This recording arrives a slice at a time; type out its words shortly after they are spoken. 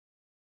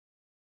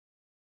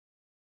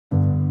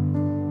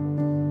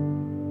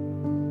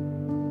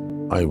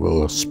I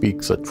will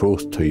speak the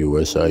truth to you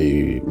as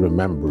I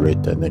remember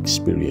it and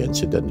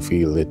experience it and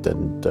feel it,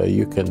 and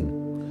you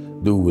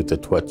can do with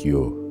it what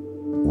you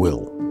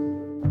will.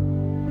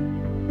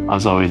 I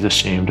was always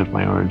ashamed of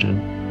my origin.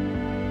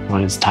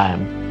 When it's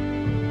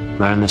time,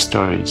 learn the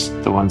stories,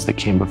 the ones that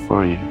came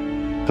before you,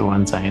 the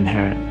ones I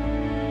inherit,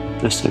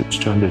 the search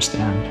to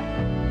understand.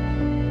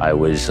 I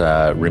was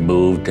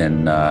removed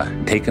and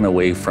taken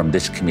away from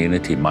this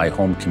community, my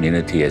home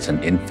community, as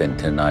an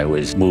infant, and I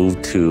was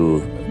moved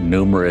to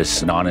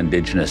numerous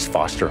non-Indigenous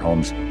foster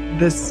homes.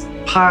 This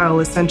pile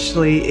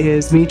essentially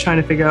is me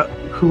trying to figure out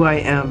who I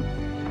am.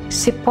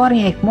 C'est pas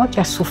rien que moi qui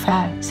a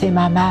souffert, c'est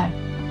ma mère,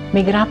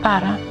 mes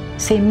grands-parents,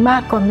 c'est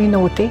ma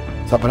communauté.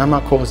 Ça a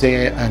vraiment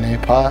causé un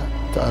impact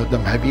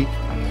dans ma vie.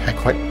 I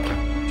quit.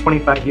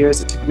 25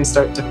 years it took me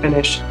start to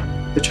finish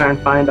to try and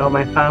find all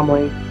my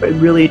family. It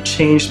really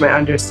changed my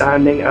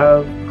understanding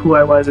of who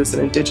I was as an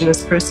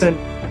Indigenous person.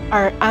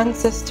 Our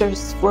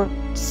ancestors worked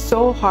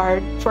so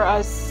hard for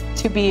us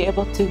to be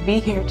able to be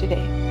here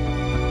today.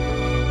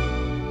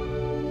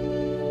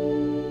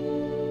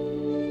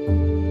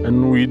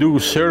 And we do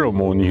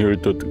ceremony here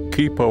to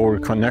keep our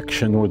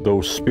connection with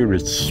those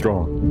spirits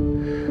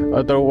strong.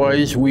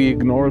 Otherwise, we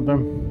ignore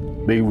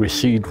them. They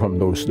recede from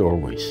those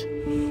doorways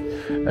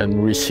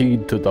and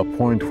recede to the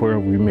point where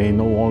we may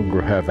no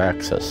longer have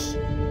access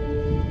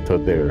to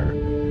their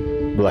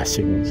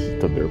blessings,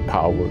 to their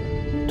power,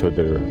 to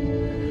their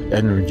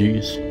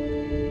energies.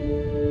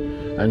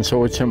 And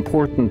so it's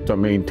important to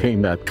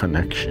maintain that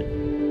connection.